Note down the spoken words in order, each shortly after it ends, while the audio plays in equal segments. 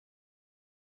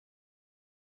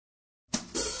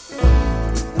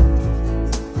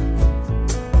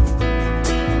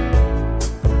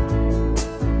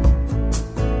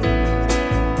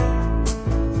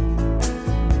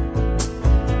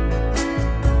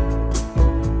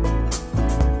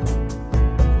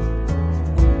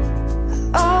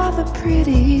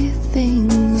pretty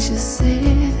things you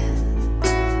said.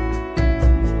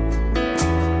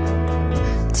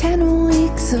 10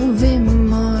 weeks of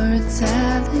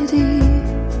immortality,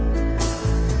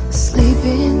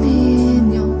 sleeping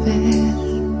in your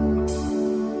bed.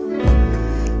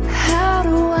 How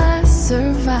do I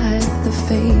survive the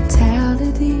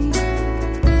fatality?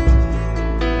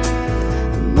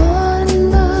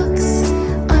 Morning looks,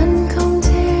 uncombed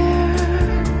hair.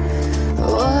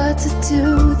 What to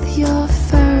do with your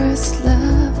first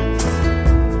love?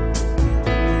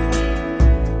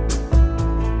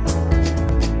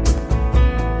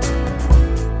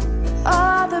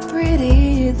 All the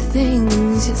pretty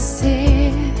things you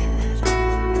said.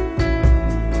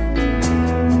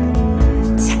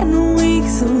 10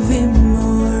 weeks of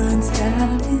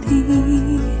immortality,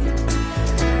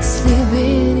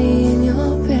 sleeping in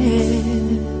your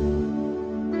bed.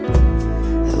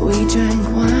 We drank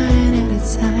wine at a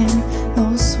time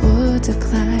most would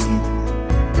decline.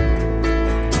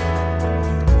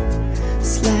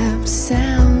 Slapped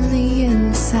soundly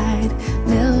inside,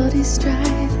 melody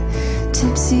stride,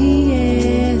 tipsy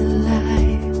and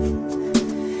alive.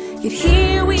 Yet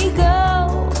here we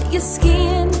go, your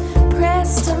skin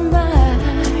pressed to mine.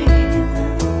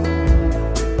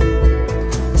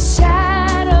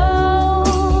 Shadowed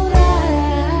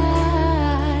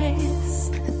eyes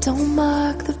that don't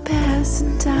mark the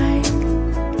passing time.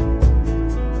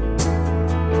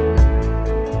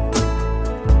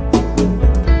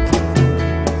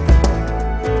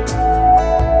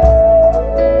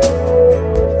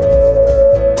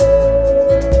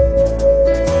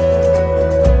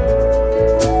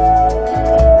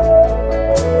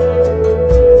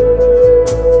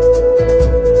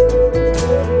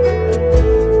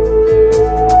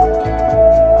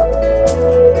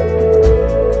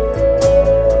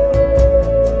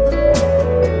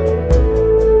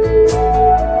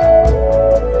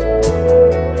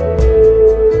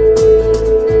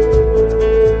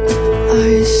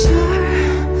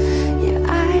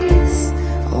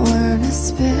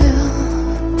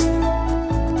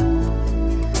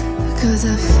 Cause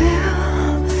I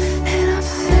fell and I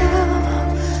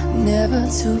fell, never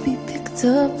to be picked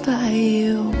up by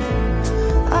you.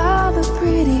 All the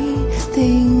pretty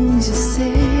things you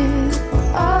said.